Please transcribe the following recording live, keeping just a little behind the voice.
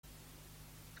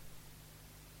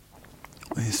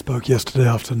We spoke yesterday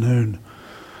afternoon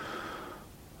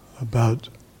about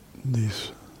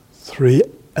these three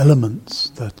elements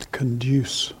that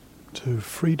conduce to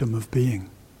freedom of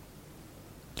being: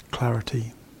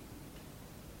 clarity,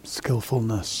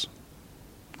 skillfulness,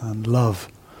 and love.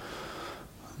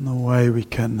 And the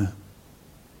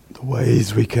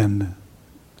ways we can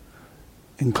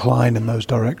incline in those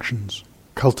directions,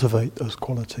 cultivate those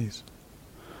qualities.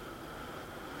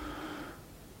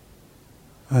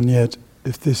 And yet,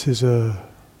 if this is a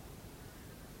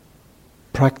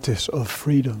practice of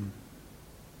freedom,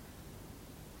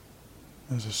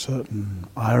 there's a certain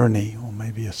irony, or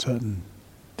maybe a certain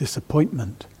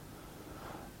disappointment,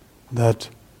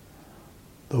 that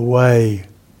the way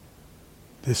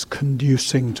this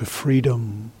conducing to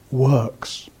freedom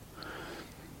works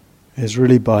is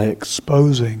really by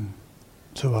exposing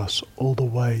to us all the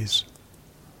ways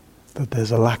that there's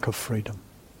a lack of freedom.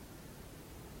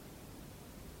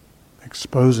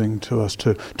 Exposing to us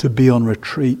to be on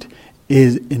retreat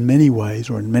is, in many ways,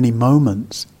 or in many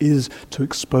moments, is to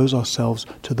expose ourselves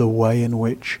to the way in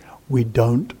which we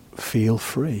don't feel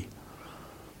free.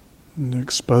 And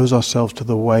expose ourselves to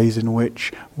the ways in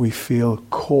which we feel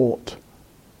caught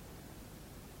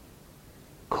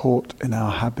in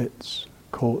our habits,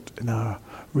 caught in our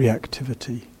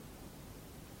reactivity,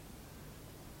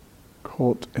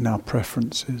 caught in our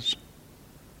preferences,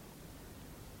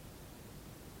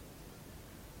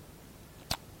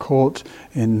 caught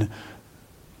in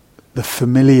the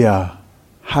familiar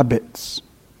habits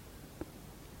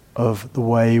of the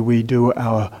way we do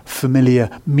our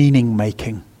familiar meaning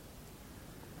making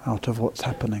out of what's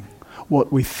happening.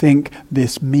 What we think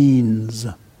this means,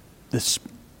 this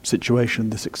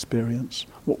situation, this experience.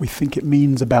 What we think it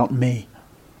means about me.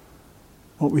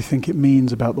 What we think it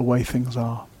means about the way things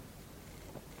are.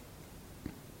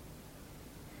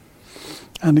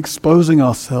 And exposing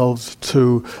ourselves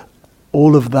to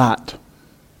all of that,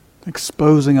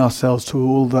 exposing ourselves to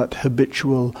all that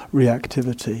habitual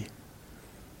reactivity,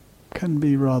 can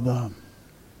be rather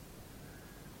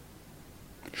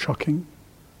shocking,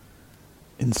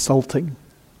 insulting,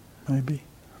 maybe.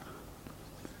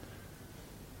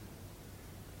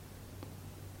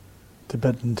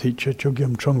 Tibetan teacher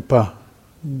Chogyam Trungpa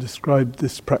described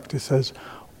this practice as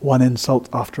one insult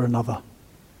after another.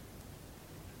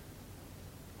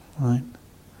 Right?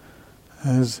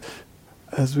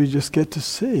 As we just get to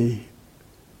see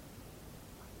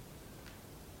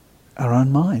our own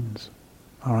minds,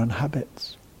 our own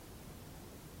habits,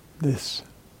 this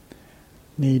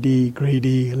needy,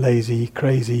 greedy, lazy,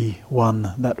 crazy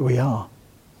one that we are.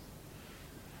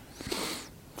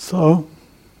 So,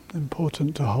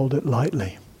 important to hold it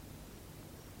lightly,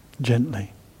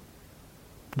 gently,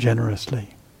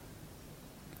 generously,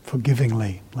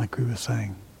 forgivingly, like we were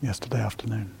saying yesterday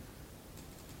afternoon.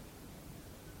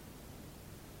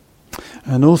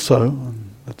 And also,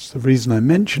 and that's the reason I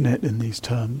mention it in these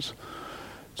terms,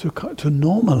 to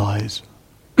normalize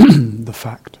the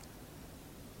fact.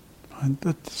 And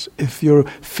that if you're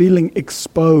feeling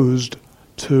exposed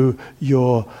to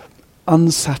your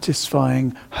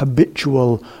unsatisfying,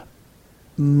 habitual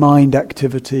mind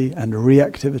activity and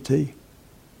reactivity,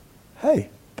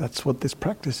 hey, that's what this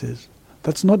practice is.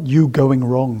 That's not you going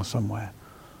wrong somewhere.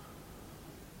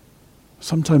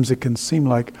 Sometimes it can seem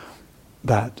like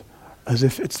that, as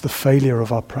if it's the failure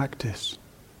of our practice.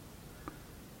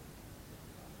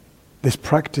 This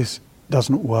practice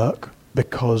doesn't work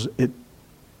because it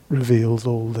reveals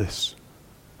all this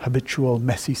habitual,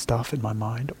 messy stuff in my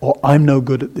mind, or I'm no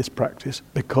good at this practice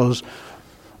because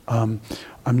I'm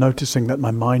noticing that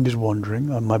my mind is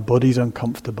wandering, and my body's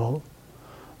uncomfortable,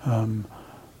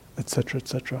 etc.,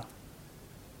 etc.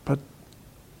 But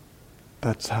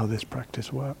that's how this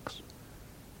practice works.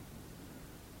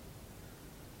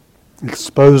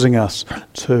 Exposing us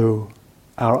to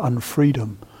our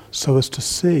unfreedom so as to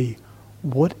see,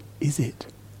 what is it?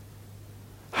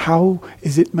 How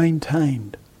is it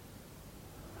maintained?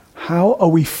 How are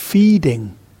we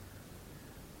feeding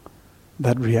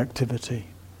that reactivity,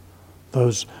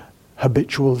 those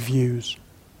habitual views?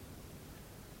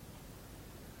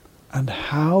 And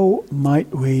how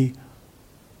might we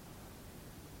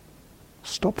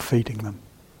stop feeding them?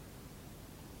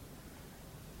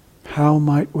 How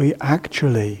might we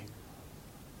actually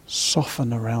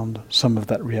soften around some of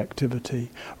that reactivity,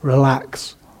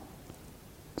 relax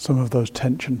some of those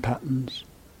tension patterns,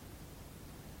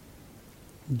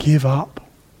 give up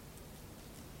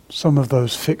some of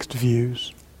those fixed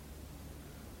views,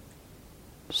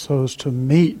 so as to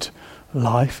meet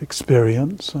life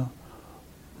experience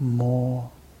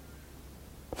more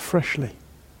freshly,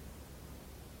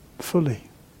 fully,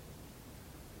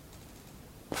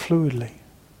 fluidly,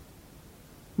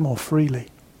 more freely.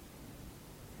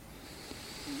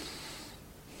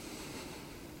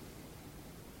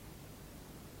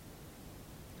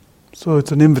 So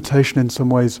it's an invitation in some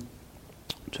ways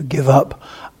to give up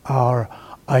our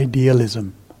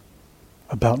idealism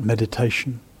about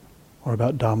meditation, or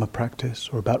about Dharma practice,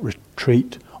 or about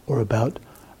retreat, or about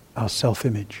our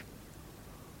self-image.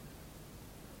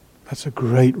 That's a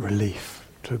great relief,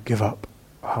 to give up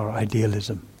our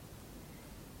idealism.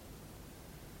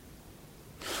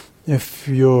 If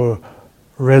you're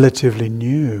relatively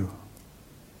new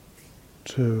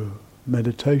to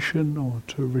meditation or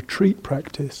to retreat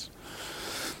practice,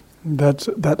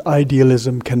 that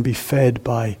idealism can be fed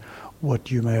by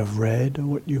what you may have read, or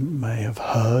what you may have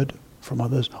heard from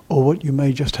others, or what you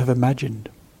may just have imagined.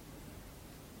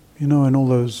 You know, in all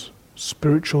those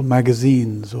spiritual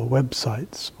magazines or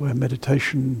websites where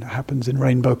meditation happens in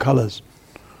rainbow colours,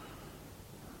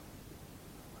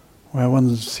 where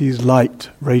one sees light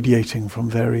radiating from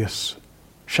various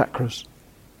chakras,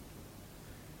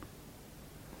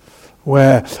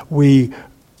 where we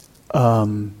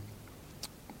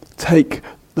take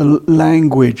the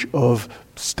language of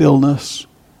stillness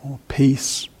or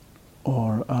peace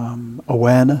or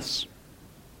awareness,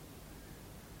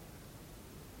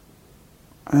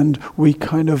 and we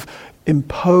kind of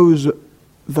impose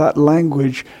that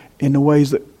language in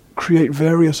ways that create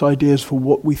various ideas for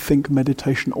what we think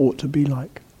meditation ought to be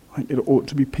like. Right? It ought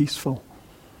to be peaceful.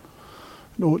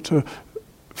 It ought to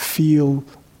feel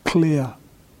clear.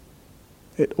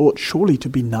 It ought surely to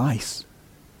be nice,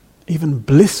 even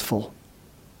blissful.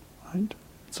 Right?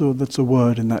 So that's a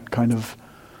word in that kind of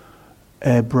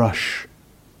airbrush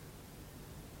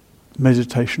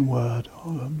meditation word,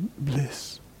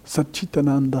 bliss,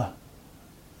 Satchitananda,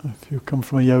 if you come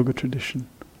from a yoga tradition.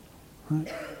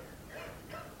 Right?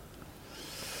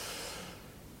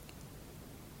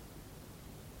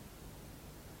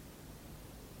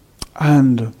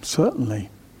 And certainly,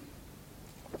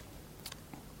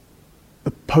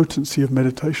 the potency of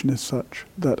meditation is such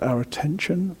that our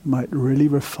attention might really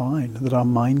refine, that our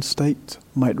mind state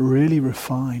might really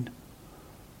refine,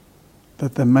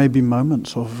 that there may be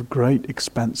moments of great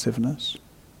expansiveness,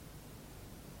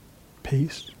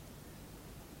 peace,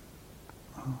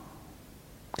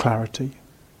 clarity,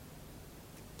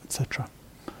 etc.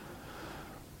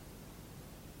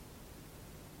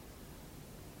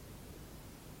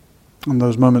 And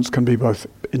those moments can be both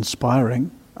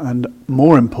inspiring and,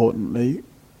 more importantly,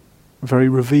 very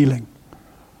revealing.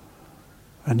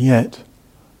 And yet,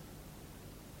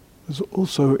 it's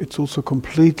also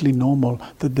completely normal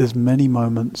that there's many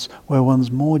moments where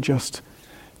one's more just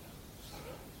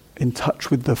in touch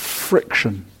with the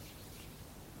friction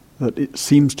that it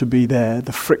seems to be there,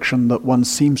 the friction that one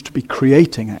seems to be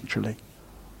creating actually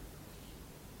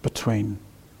between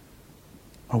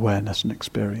awareness and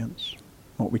experience,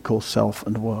 what we call self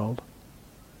and world.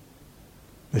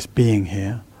 This being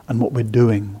here and what we're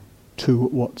doing to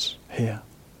what's here.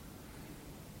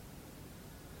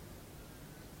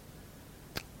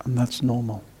 And that's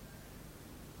normal.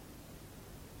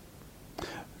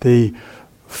 The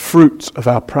fruits of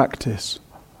our practice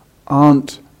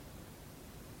aren't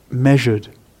measured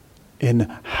in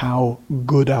how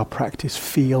good our practice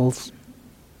feels.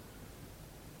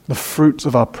 The fruits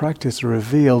of our practice are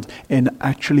revealed in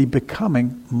actually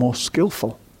becoming more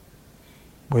skillful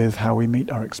with how we meet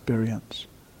our experience.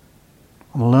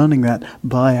 And learning that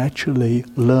by actually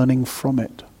learning from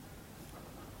it.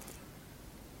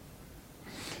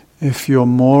 If you're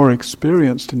more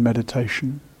experienced in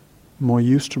meditation, more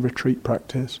used to retreat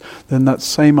practice, then that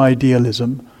same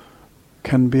idealism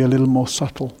can be a little more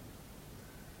subtle.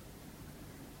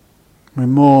 We're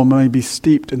more maybe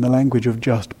steeped in the language of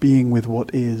just being with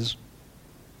what is.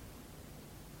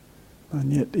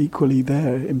 And yet equally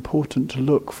there, important to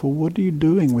look for what are you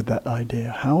doing with that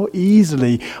idea? How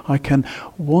easily I can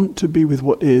want to be with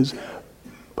what is,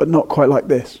 but not quite like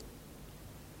this.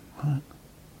 Right?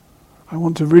 I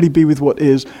want to really be with what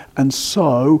is, and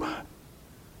so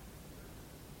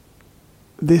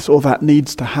this or that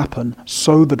needs to happen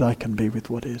so that I can be with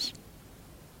what is.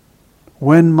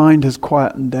 When mind has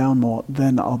quietened down more,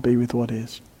 then I'll be with what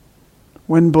is.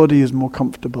 When body is more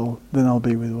comfortable, then I'll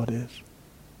be with what is.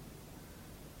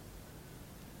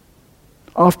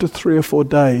 After 3 or 4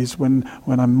 days, when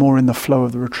I'm more in the flow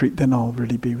of the retreat, then I'll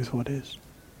really be with what is.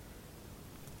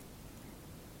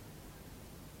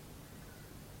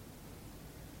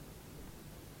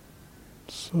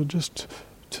 So just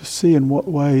to see in what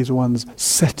ways one's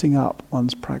setting up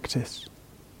one's practice.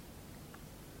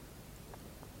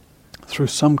 Through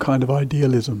some kind of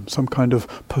idealism, some kind of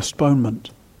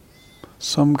postponement,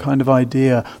 some kind of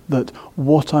idea that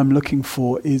what I'm looking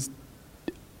for is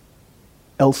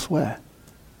elsewhere,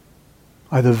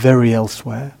 either very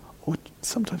elsewhere or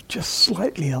sometimes just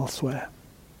slightly elsewhere.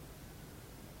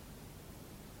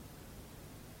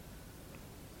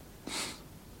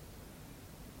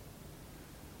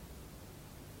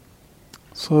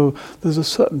 So there's a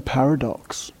certain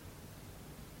paradox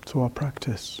to our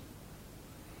practice.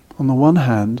 On the one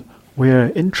hand, we're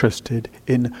interested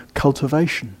in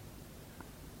cultivation,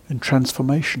 in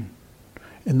transformation,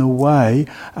 in the way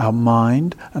our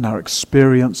mind and our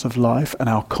experience of life and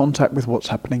our contact with what's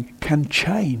happening can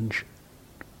change,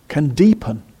 can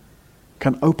deepen,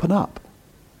 can open up.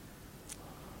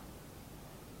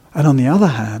 And on the other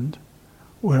hand,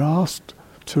 we're asked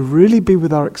to really be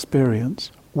with our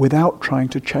experience without trying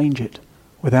to change it,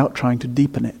 without trying to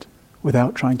deepen it,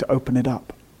 without trying to open it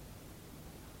up.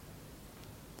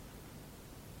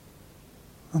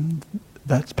 And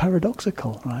that's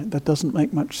paradoxical, right? That doesn't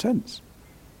make much sense.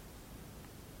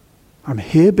 I'm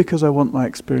here because I want my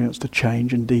experience to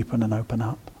change and deepen and open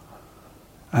up.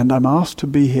 And I'm asked to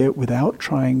be here without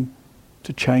trying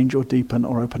to change or deepen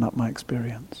or open up my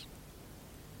experience.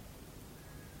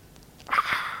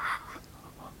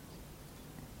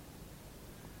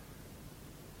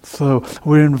 So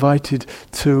we're invited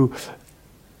to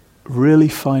really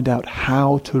find out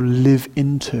how to live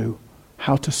into,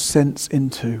 how to sense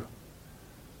into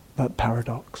that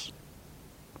paradox,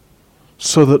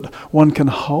 so that one can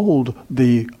hold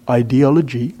the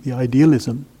ideology, the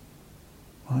idealism,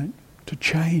 right, to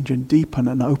change and deepen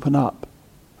and open up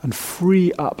and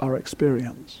free up our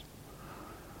experience.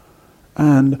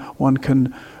 And one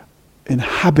can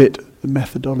inhabit the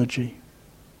methodology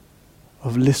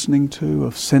of listening to,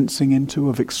 of sensing into,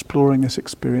 of exploring this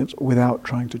experience without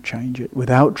trying to change it,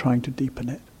 without trying to deepen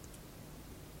it,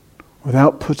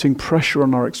 without putting pressure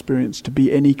on our experience to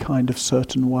be any kind of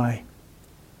certain way.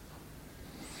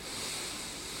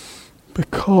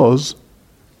 Because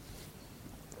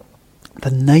the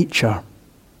nature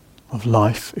of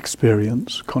life,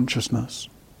 experience, consciousness,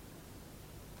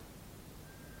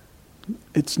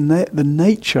 the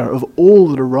nature of all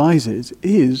that arises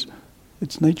is,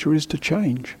 its nature is to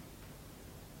change,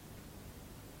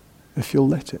 if you'll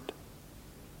let it.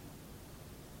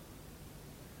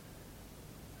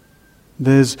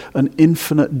 There's an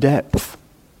infinite depth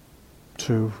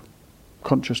to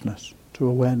consciousness, to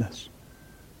awareness,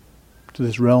 to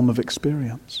this realm of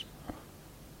experience.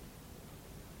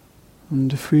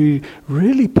 And if we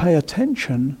really pay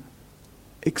attention,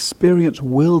 experience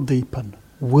will deepen,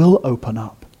 will open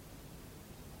up,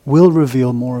 will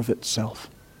reveal more of itself.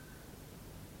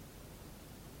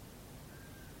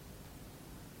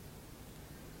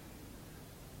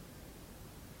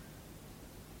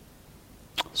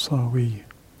 So we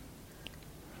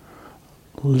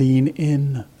lean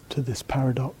in to this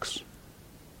paradox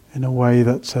in a way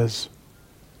that's as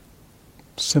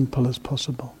simple as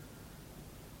possible.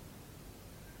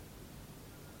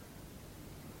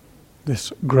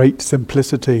 This great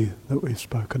simplicity that we've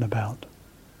spoken about,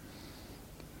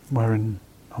 wherein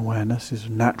awareness is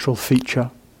a natural feature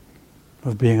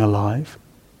of being alive,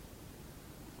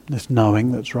 this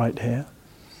knowing that's right here.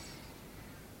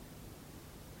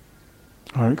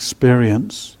 Our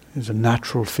experience is a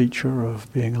natural feature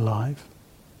of being alive,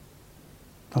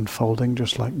 unfolding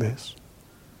just like this.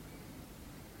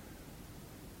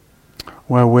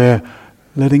 Where we're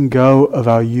letting go of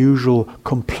our usual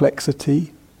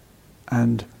complexity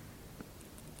and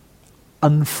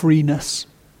unfreeness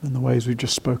in the ways we've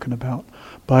just spoken about,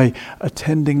 by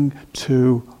attending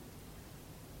to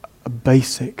a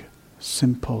basic,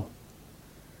 simple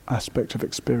aspect of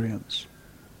experience.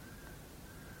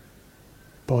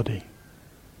 Body,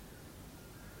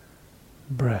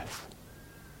 breath.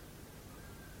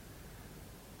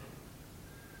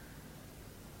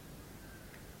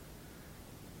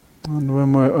 And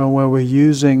when we're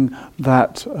using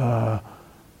that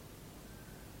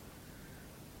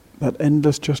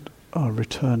endless just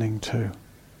returning to,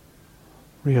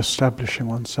 re-establishing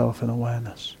oneself in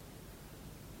awareness,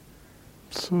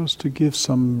 so as to give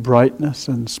some brightness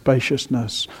and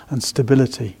spaciousness and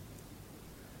stability,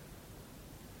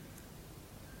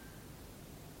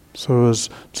 so as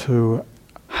to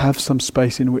have some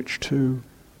space in which to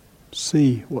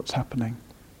see what's happening,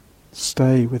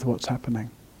 stay with what's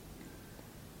happening,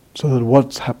 so that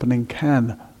what's happening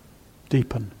can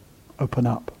deepen, open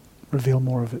up, reveal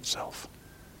more of itself.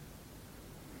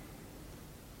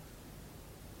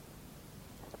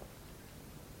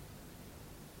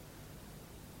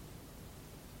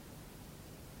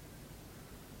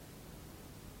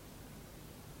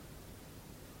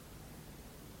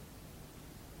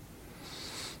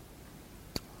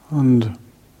 And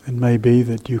it may be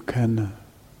that you can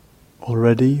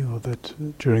already, or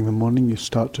that during the morning you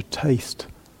start to taste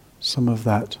some of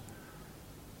that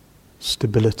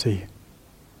stability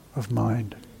of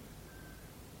mind.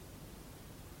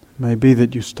 It may be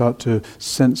that you start to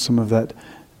sense some of that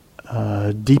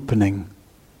deepening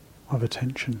of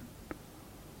attention.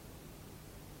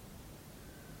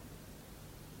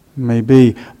 It may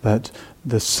be that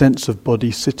the sense of body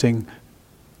sitting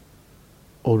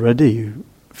already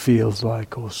feels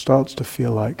like, or starts to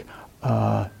feel like,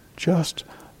 just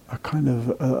a kind of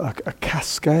a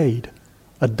cascade,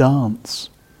 a dance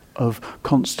of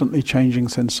constantly changing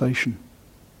sensation.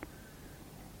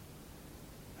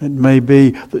 It may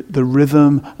be the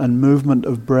rhythm and movement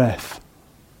of breath,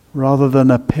 rather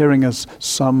than appearing as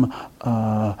some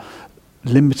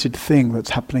limited thing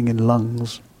that's happening in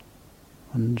lungs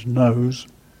and nose,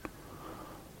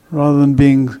 rather than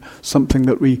being something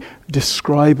that we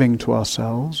describing to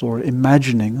ourselves or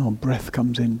imagining, oh, breath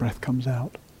comes in, breath comes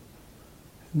out.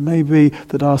 It may be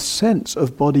that our sense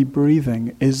of body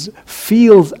breathing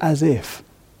feels as if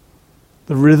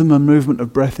the rhythm and movement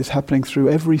of breath is happening through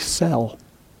every cell,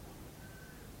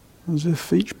 as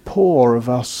if each pore of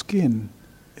our skin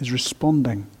is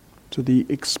responding to the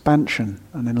expansion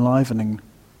and enlivening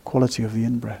quality of the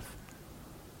in-breath,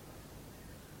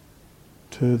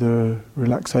 to the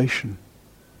relaxation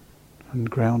and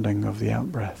grounding of the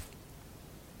out-breath.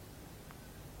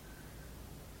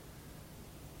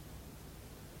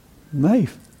 May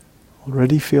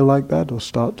already feel like that, or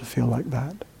start to feel like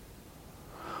that.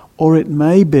 Or it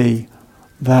may be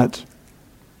that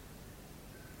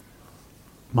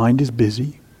mind is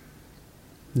busy,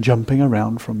 jumping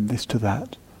around from this to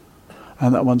that,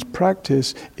 and that one's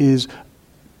practice is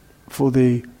for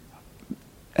the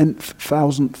nth,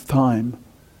 thousandth time,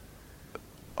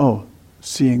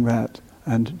 seeing that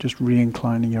and just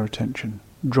re-inclining your attention,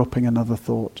 dropping another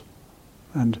thought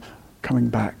and coming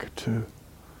back to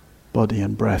body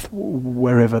and breath,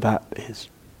 wherever that is.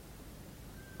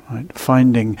 Right?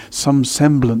 Finding some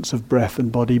semblance of breath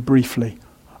and body briefly,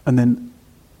 and then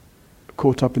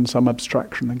caught up in some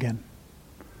abstraction again.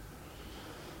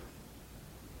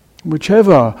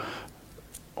 Whichever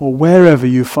or wherever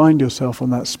you find yourself on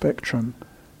that spectrum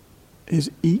is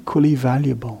equally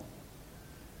valuable.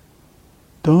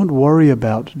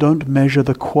 Don't measure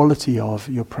the quality of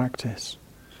your practice.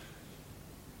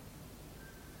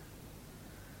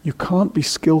 You can't be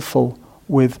skillful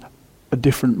with a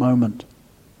different moment.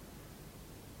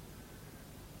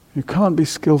 You can't be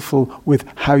skillful with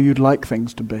how you'd like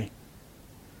things to be.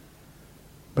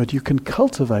 But you can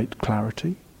cultivate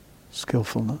clarity,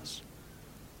 skillfulness,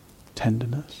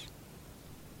 tenderness,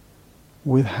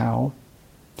 with how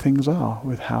things are,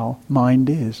 with how mind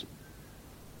is.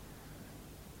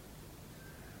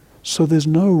 So there's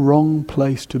no wrong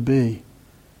place to be.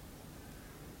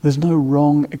 There's no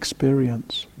wrong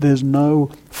experience. There's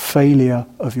no failure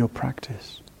of your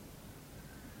practice.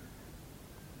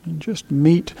 You just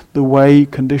meet the way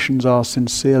conditions are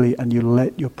sincerely, and you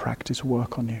let your practice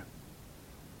work on you.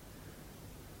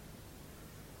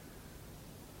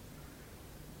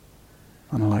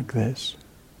 And like this,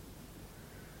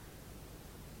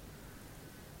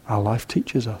 our life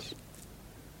teaches us.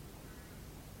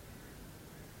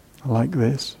 Like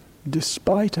this,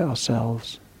 despite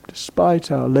ourselves,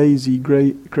 despite our lazy,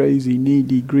 crazy,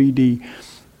 needy, greedy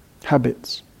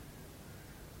habits,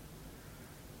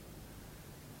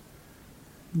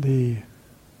 the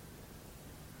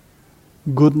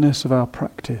goodness of our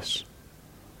practice,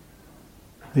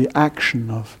 the action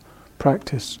of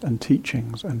practice and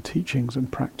teachings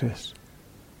and practice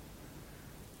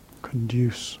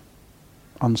conduce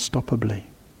unstoppably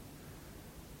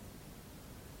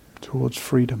towards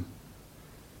freedom.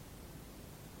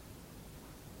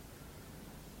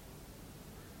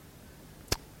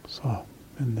 So,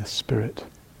 in this spirit,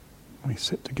 we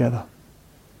sit together.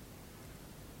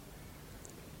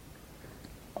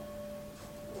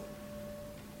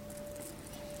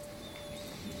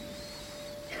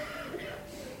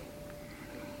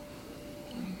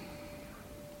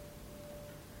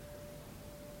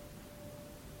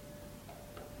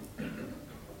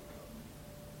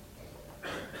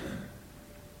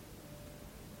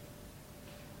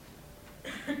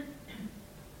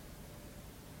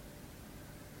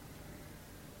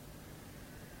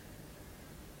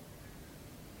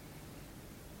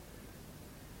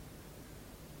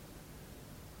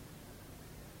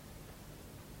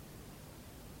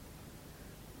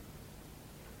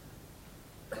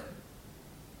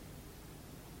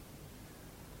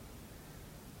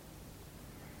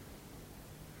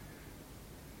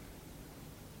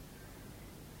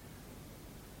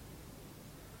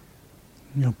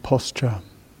 Your posture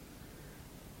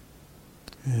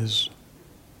is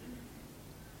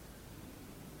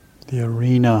the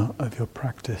arena of your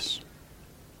practice.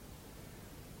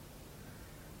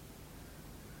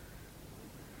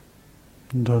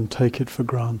 And don't take it for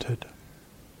granted,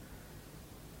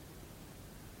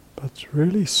 but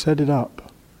really set it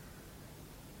up.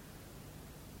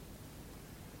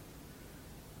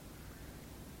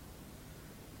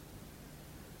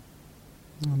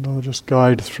 And I'll just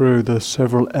guide through the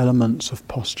several elements of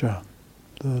posture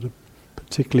that are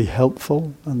particularly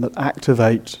helpful and that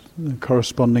activate the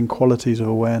corresponding qualities of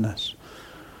awareness.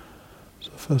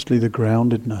 So firstly, the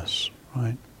groundedness,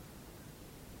 right?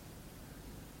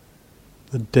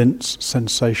 The dense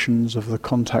sensations of the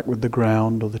contact with the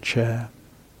ground or the chair.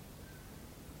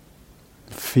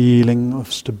 The feeling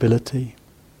of stability.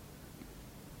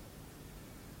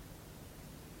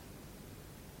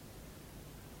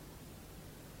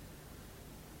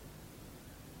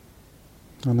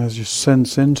 And as you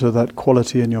sense into that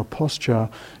quality in your posture,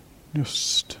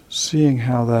 just seeing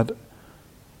how that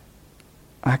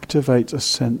activates a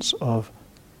sense of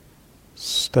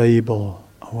stable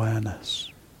awareness.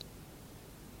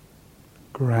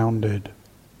 Grounded.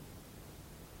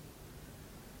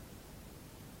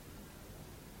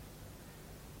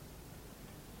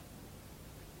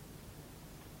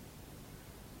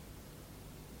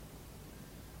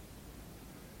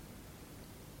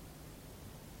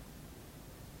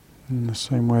 In the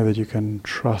same way that you can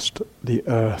trust the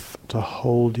earth to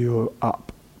hold you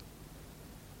up.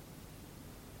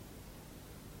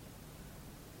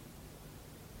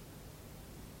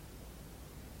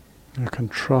 You can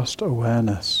trust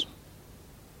awareness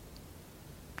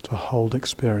to hold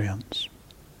experience.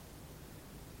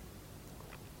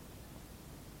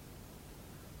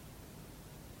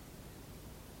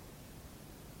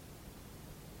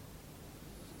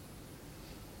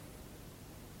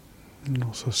 And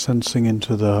also sensing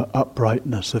into the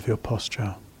uprightness of your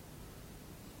posture.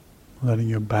 Letting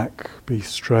your back be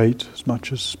straight as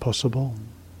much as possible.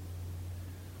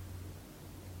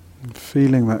 And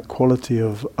feeling that quality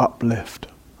of uplift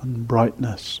and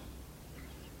brightness.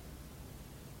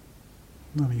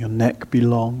 Letting your neck be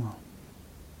long.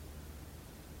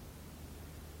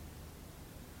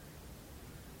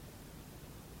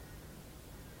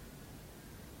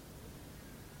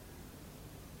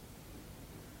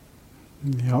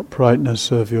 The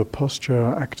uprightness of your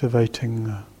posture activating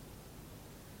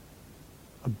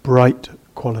a bright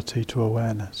quality to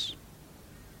awareness.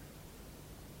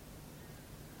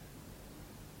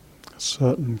 A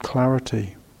certain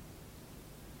clarity,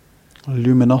 a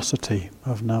luminosity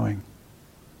of knowing.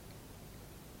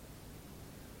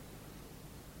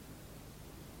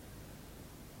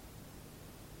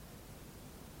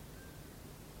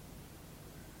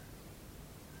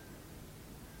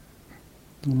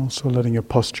 And also letting your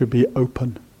posture be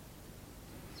open.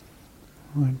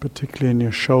 Right, particularly in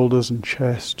your shoulders and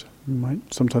chest. It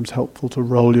might sometimes helpful to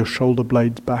roll your shoulder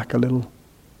blades back a little.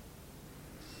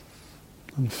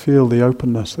 And feel the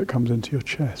openness that comes into your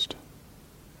chest.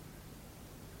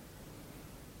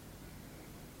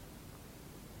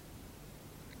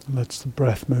 Lets the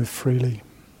breath move freely.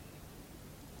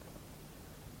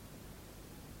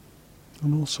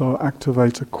 And also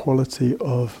activate a quality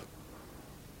of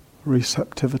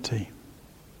receptivity.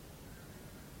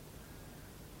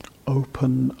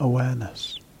 Open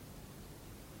awareness.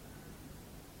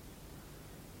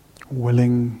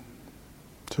 Willing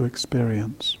to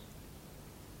experience.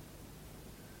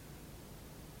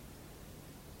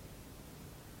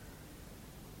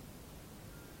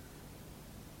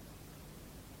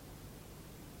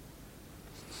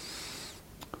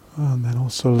 And then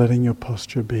also letting your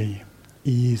posture be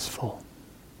easeful.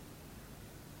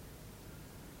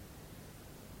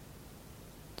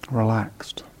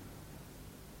 Relaxed.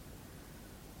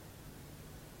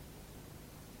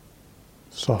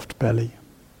 Soft belly.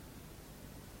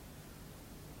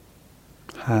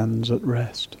 Hands at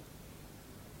rest.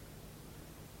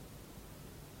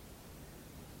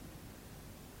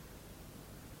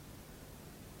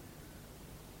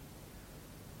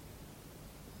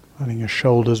 Letting your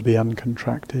shoulders be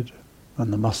uncontracted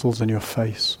and the muscles in your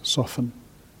face soften.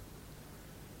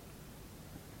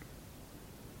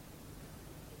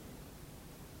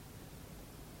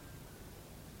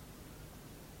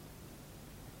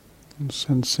 And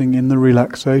sensing in the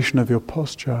relaxation of your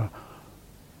posture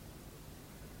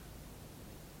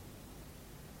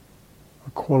a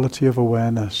quality of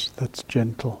awareness that's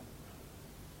gentle.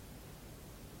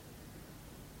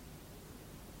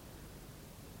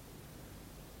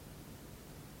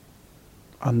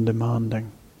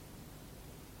 Undemanding.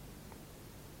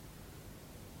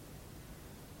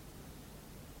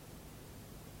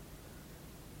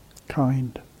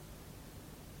 kind.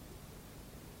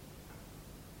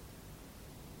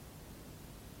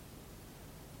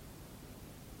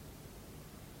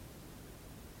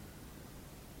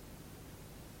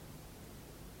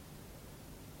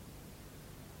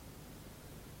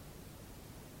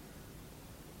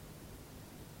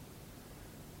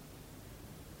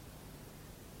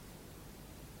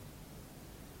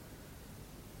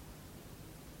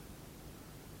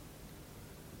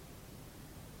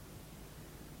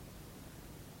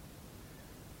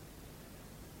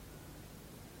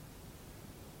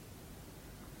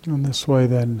 And this way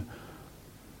then,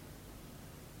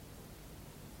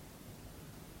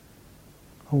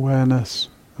 awareness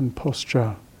and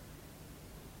posture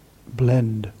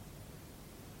blend.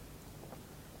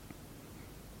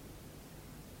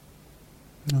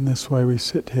 And this way we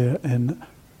sit here in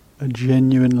a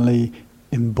genuinely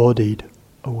embodied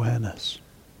awareness.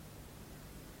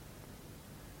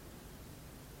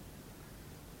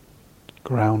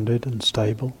 Grounded and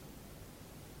stable.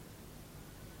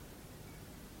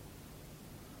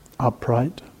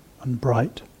 Upright and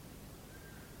bright.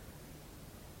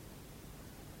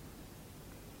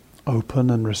 Open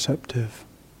and receptive.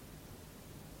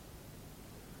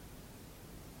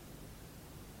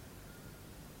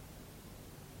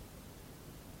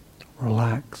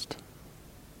 Relaxed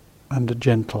and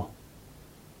gentle.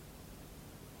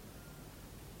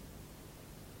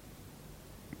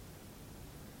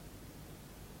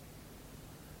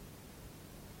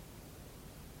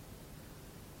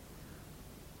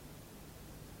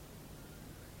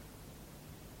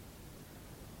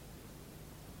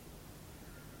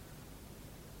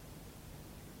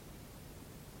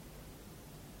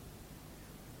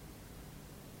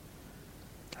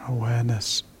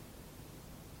 Awareness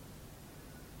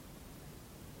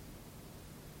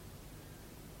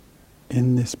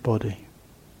in this body,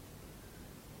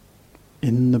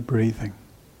 in the breathing.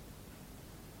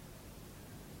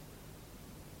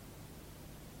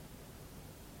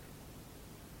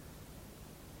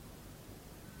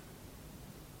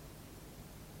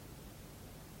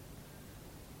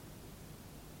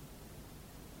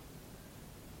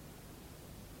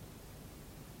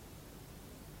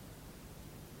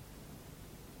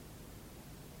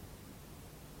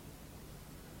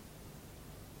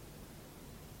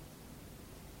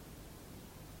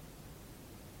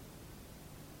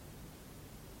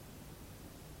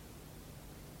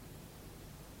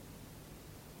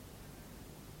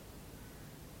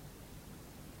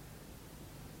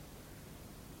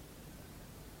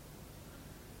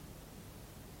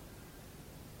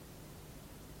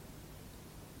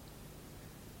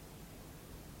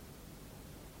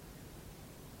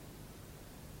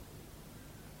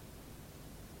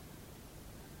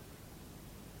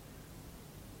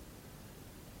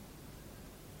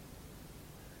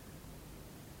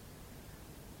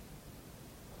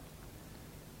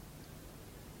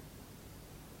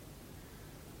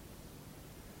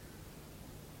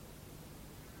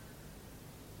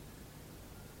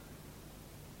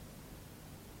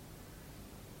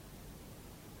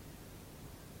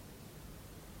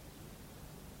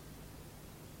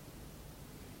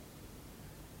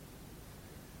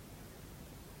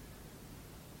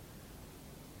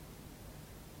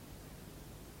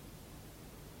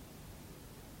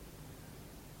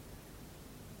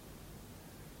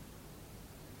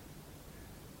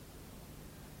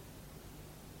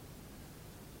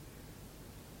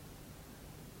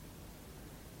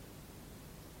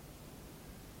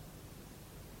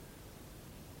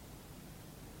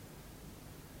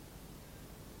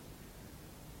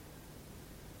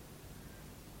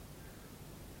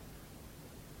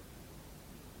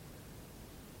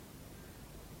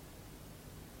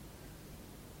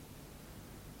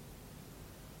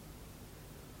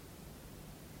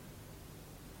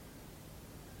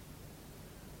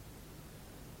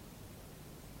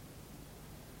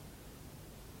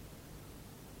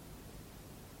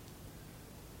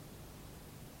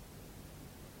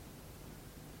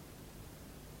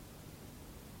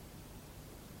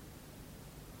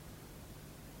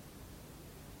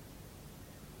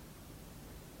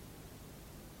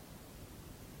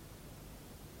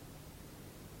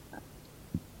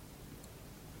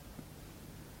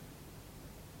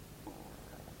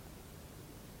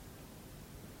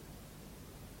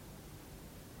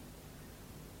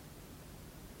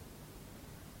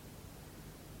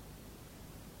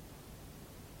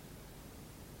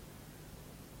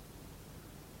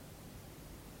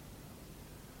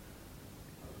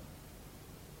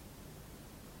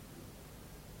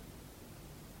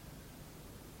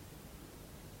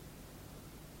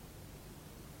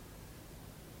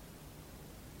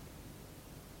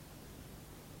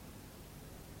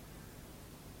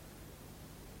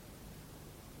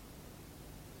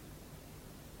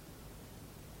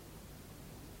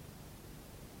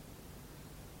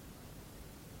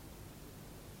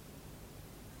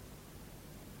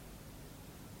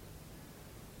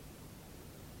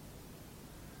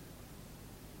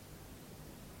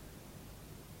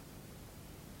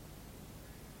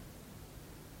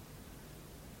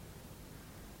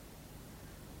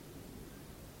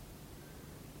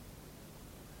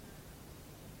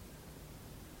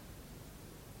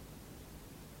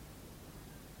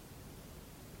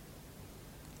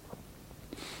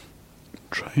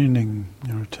 training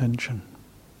your attention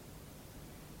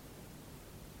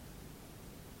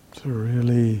to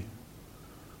really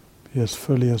be as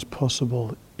fully as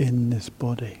possible in this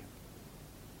body,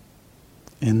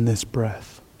 in this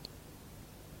breath.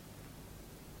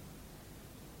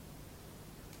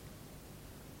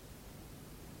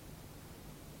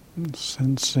 And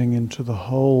sensing into the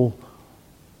whole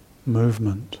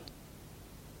movement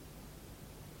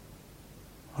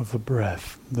of the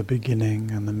breath, the beginning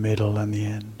and the middle and the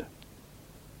end.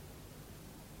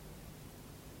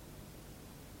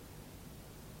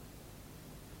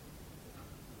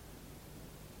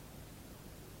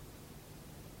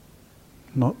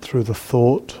 Not through the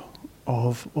thought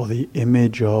of or the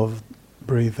image of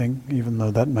breathing, even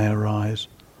though that may arise.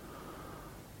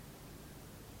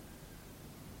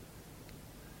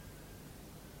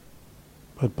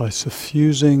 But by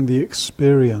suffusing the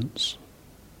experience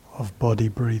of body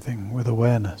breathing with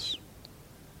awareness.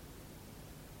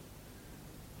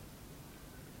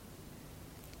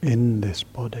 In this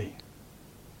body,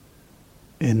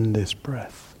 in this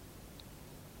breath.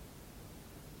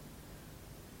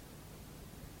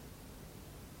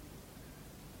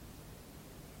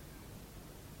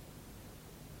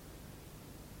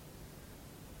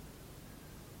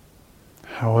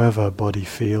 However body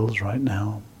feels right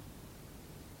now,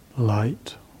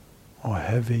 light or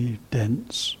heavy,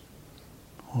 dense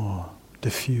or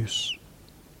diffuse.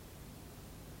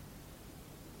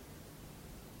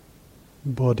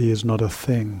 Body is not a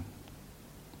thing,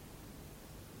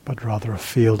 but rather a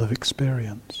field of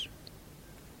experience.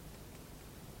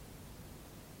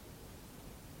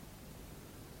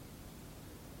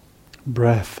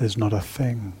 Breath is not a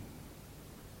thing,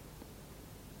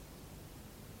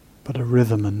 but a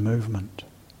rhythm and movement.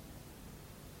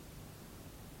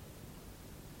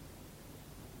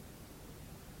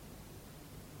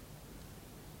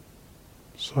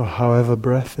 So however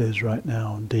breath is right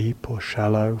now, deep or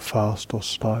shallow, fast or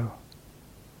slow,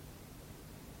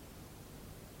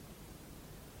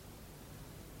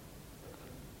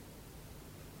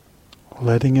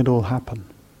 letting it all happen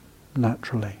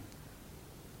naturally.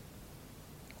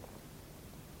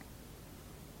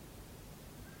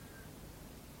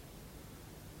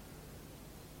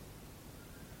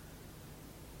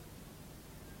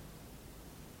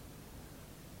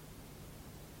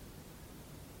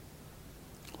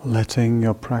 Letting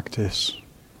your practice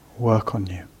work on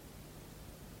you.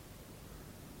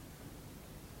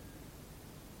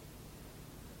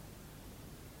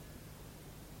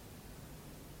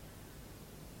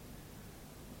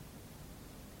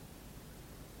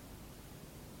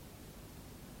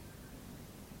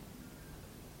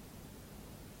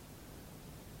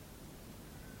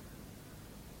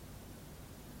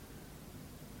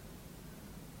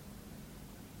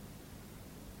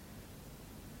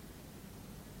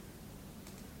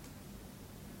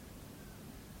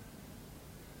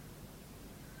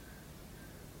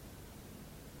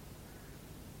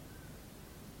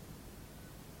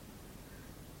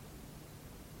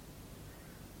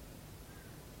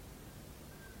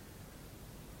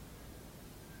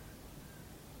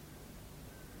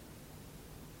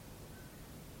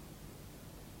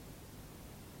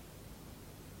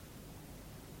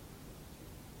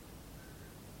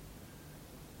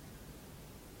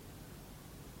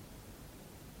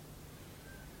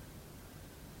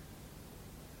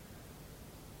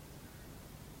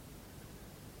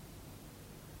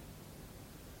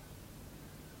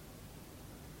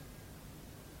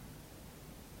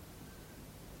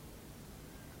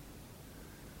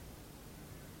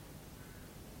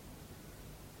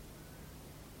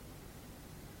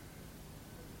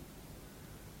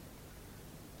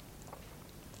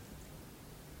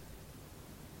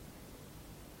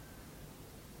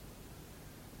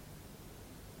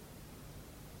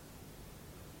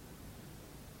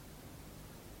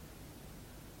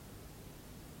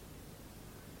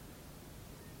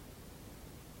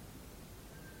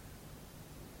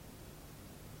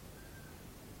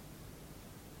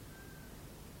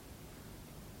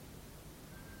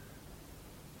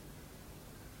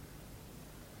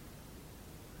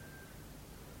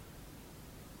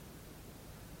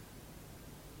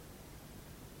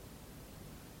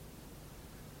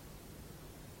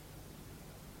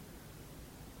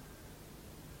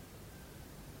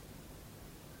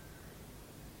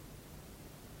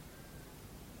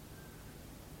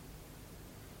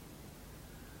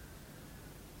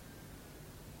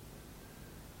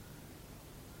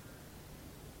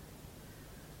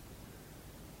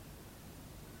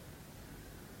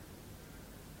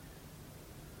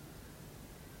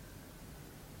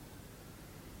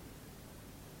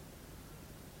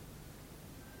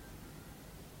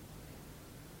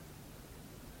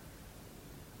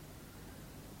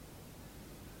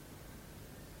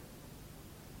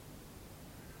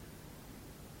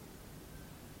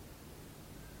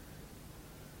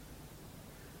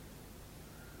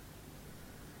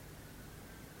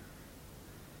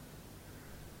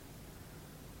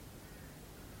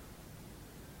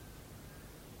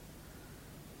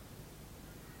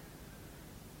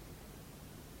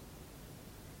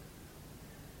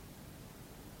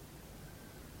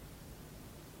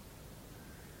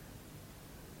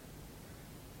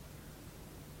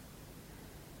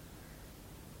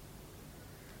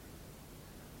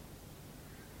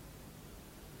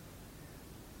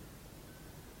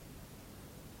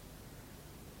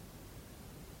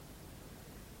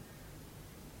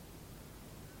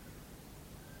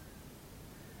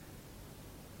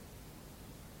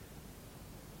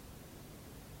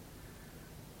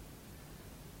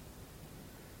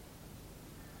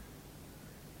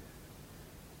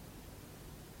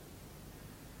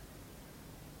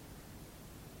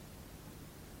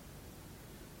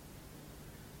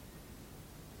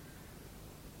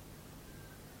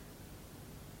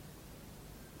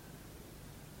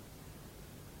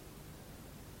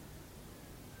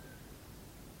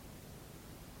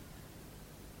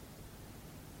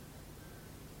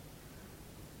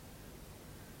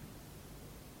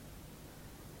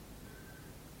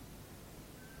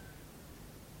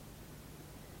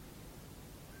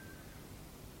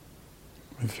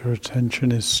 If your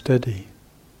attention is steady,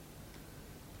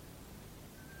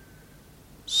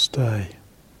 stay.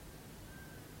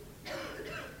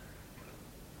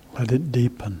 Let it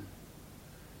deepen.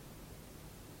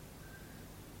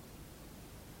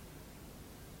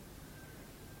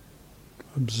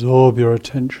 Absorb your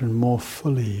attention more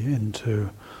fully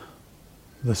into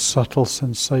the subtle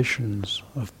sensations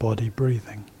of body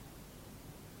breathing.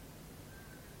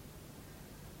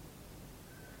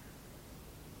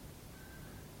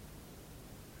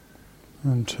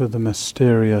 And to the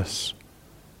mysterious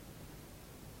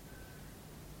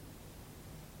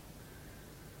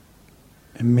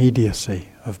immediacy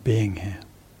of being here.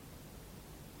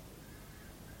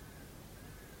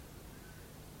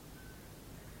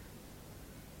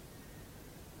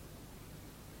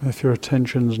 If your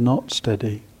attention's not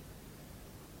steady,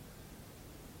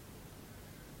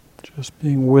 just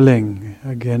being willing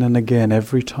again and again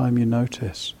every time you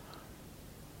notice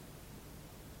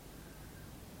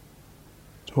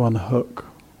to unhook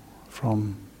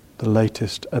from the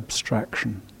latest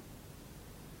abstraction,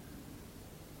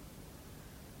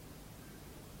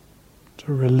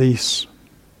 to release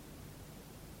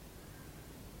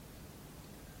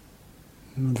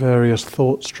various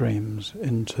thought streams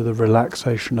into the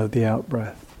relaxation of the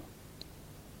out-breath.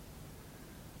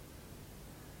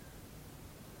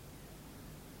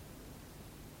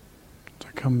 To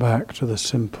come back to the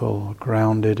simple,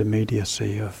 grounded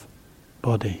immediacy of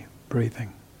body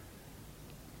breathing.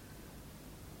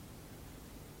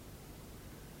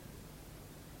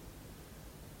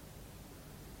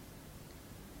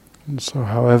 And so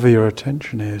however your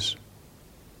attention is,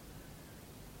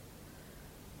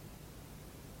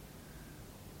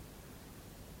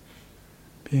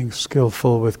 being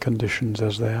skillful with conditions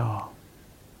as they are.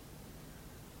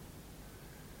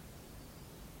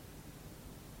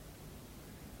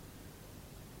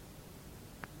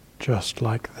 Just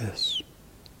like this.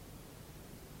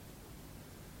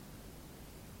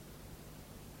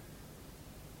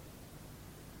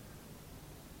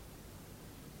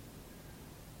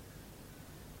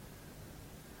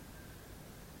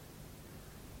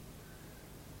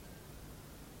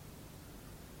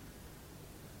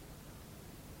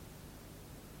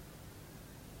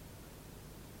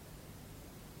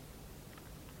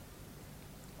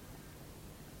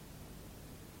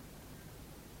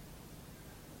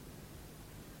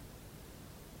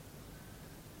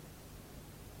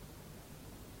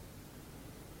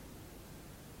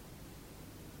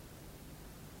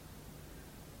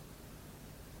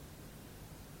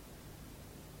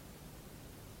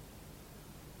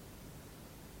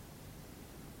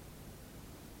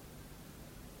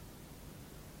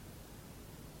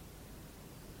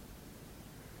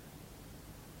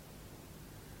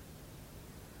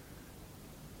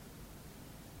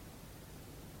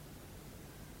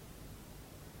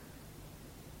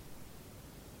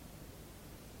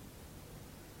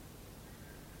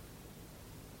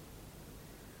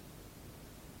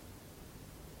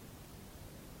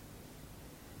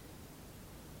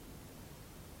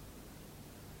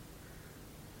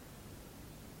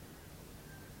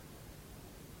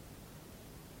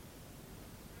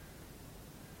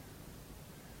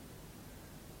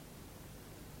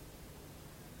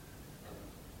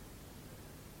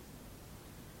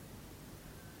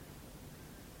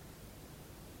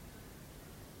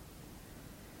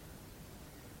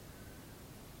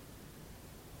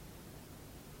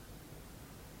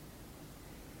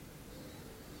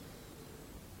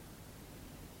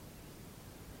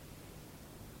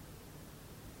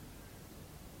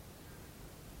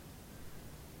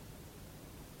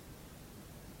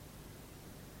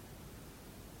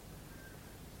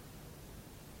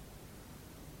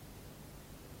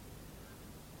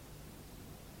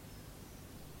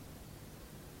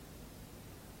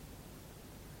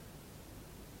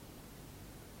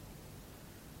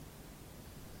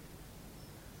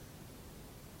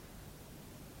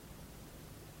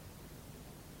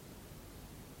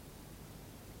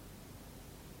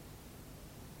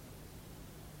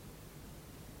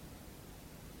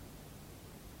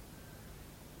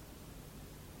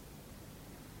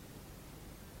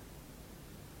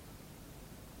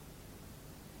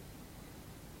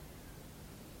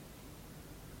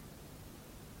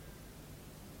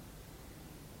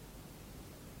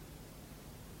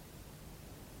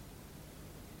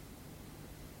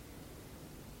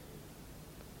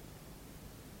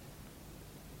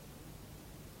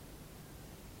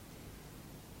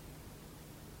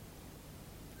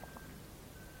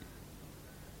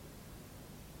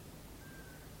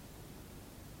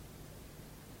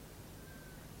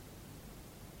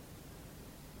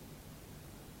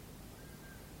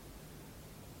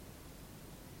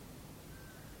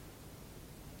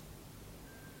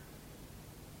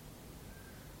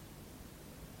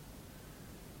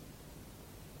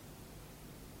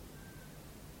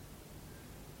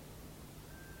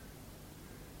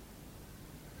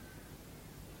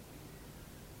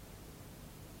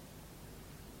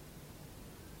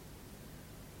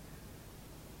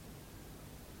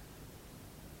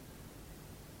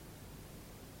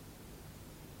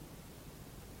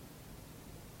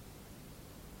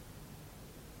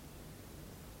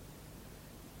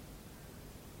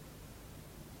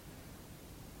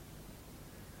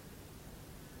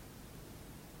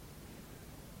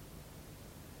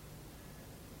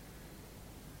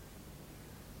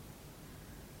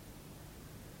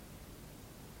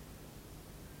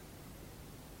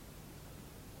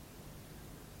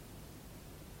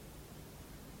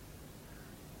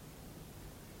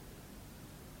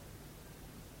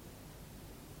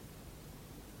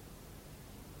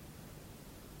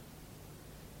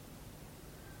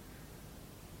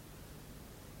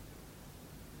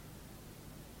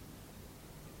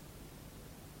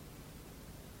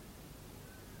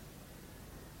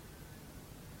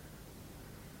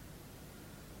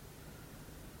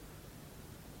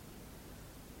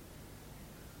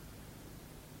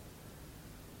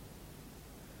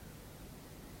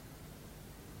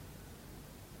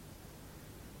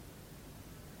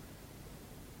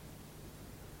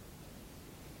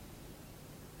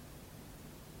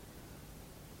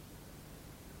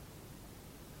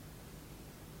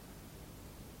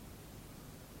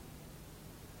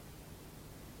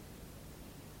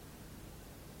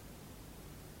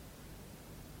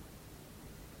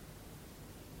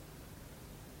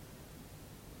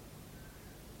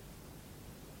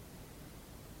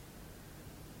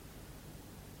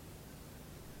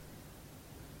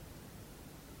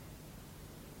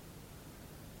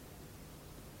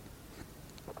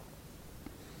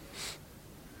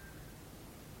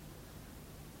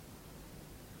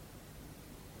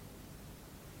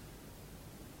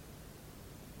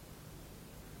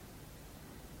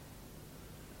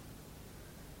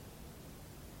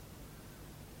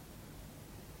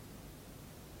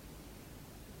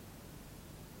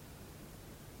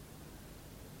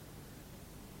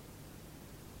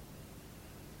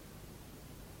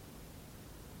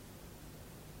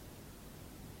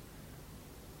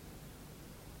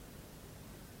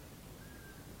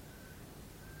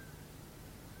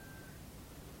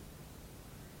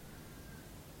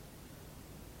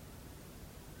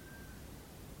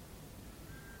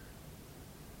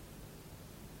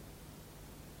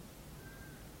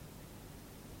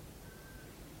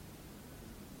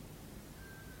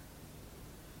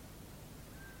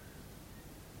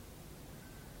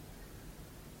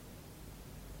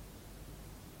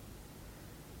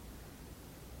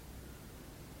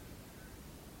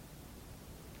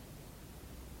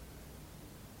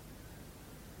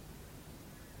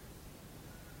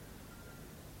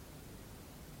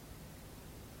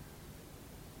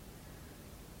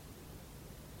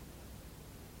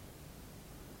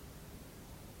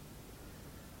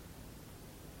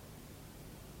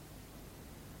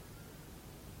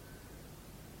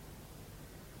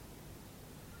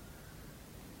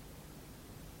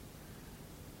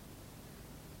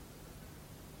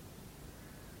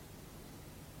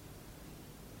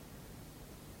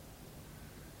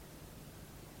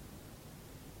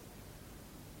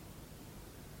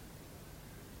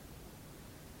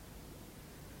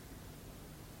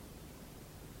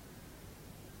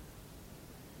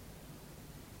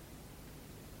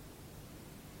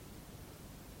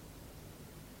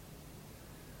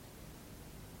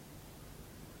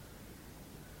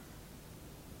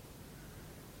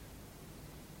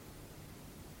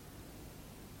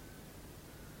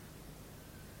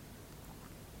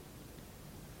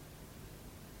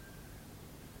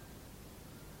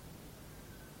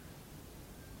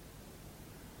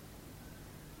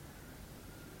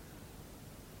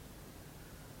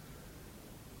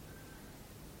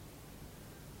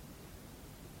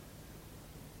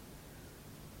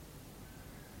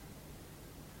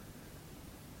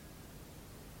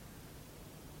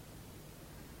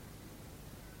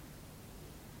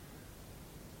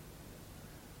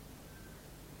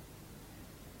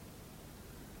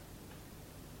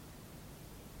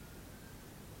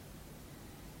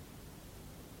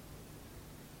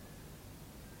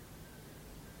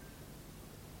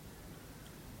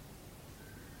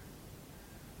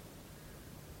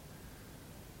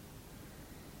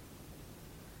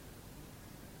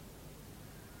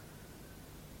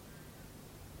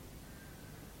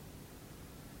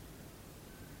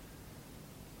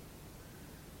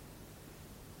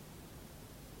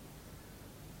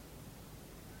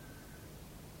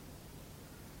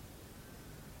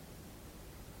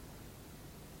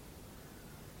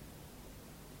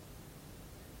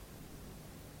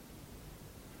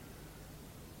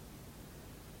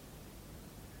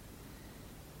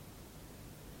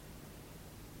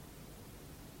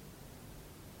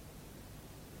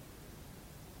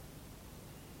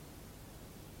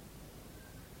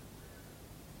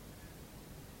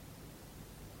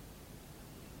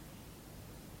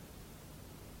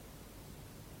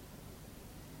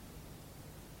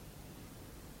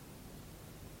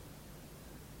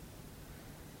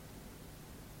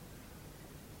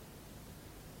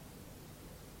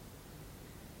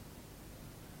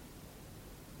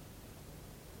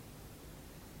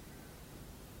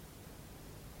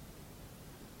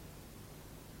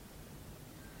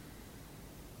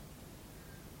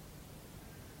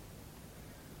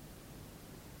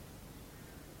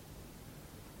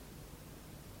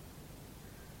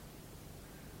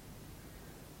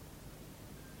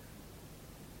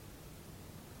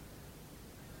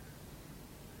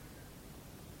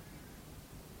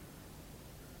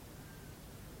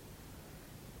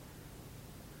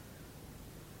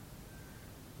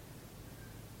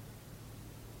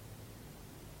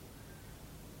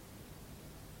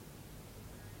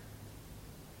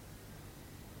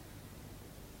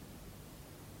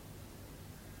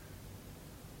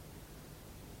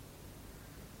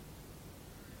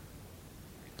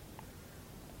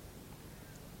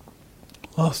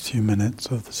 last few minutes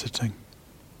of the sitting.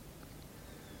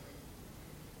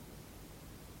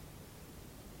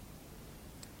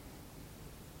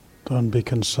 Don't be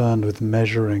concerned with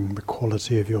measuring the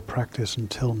quality of your practice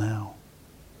until now.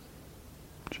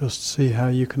 Just see how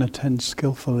you can attend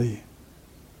skillfully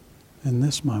in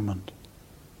this moment,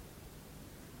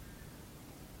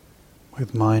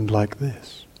 with mind like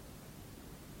this,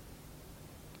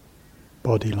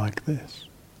 body like this.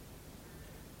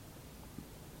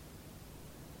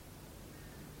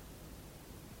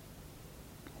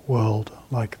 World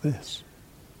like this.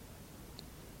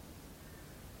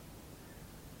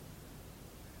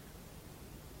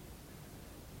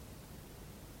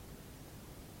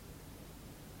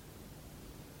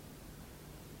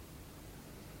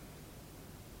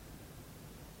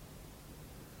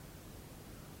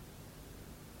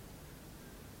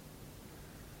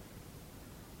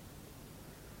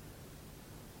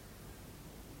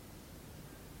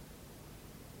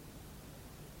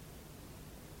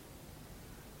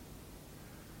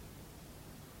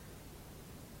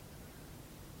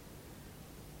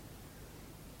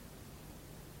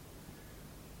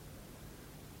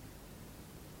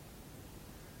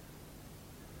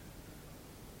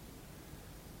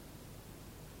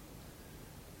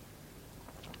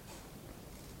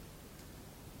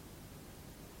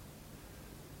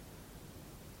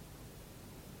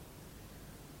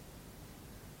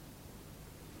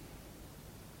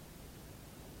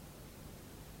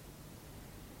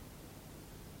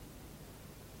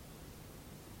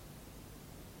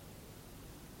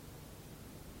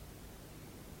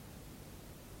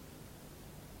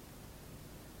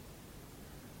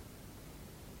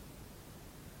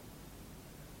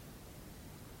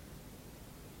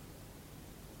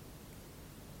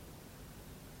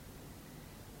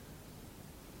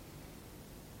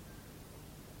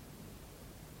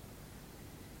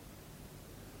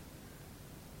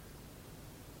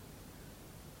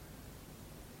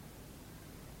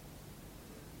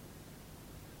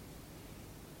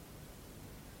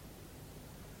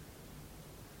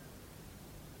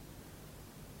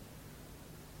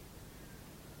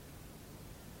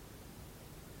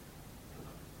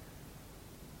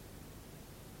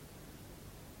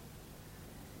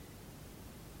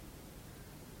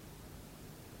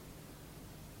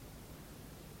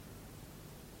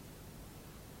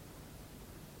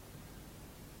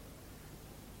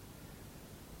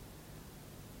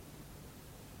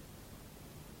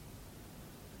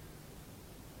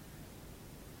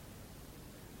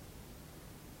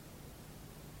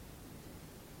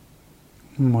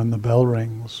 And when the bell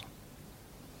rings,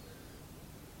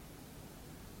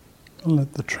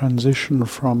 let the transition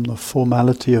from the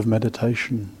formality of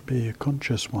meditation be a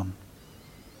conscious one,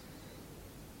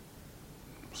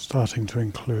 starting to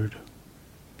include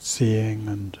seeing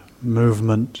and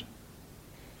movement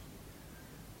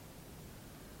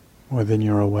within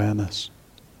your awareness,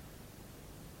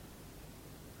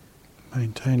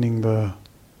 maintaining the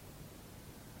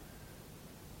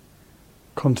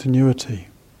continuity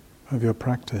of your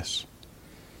practice,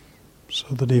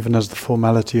 so that even as the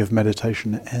formality of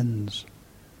meditation ends,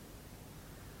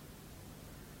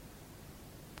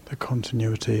 the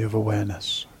continuity of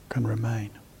awareness can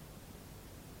remain.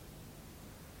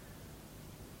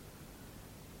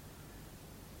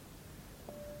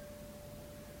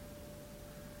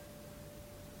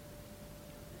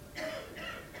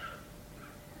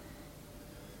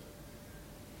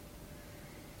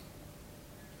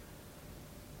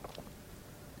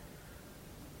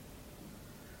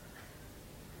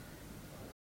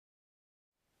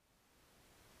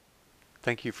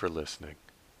 Thank you for listening.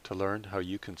 To learn how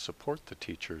you can support the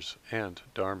teachers and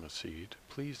Dharma Seed,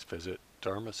 please visit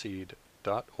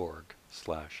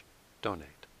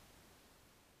dharmaseed.org/donate.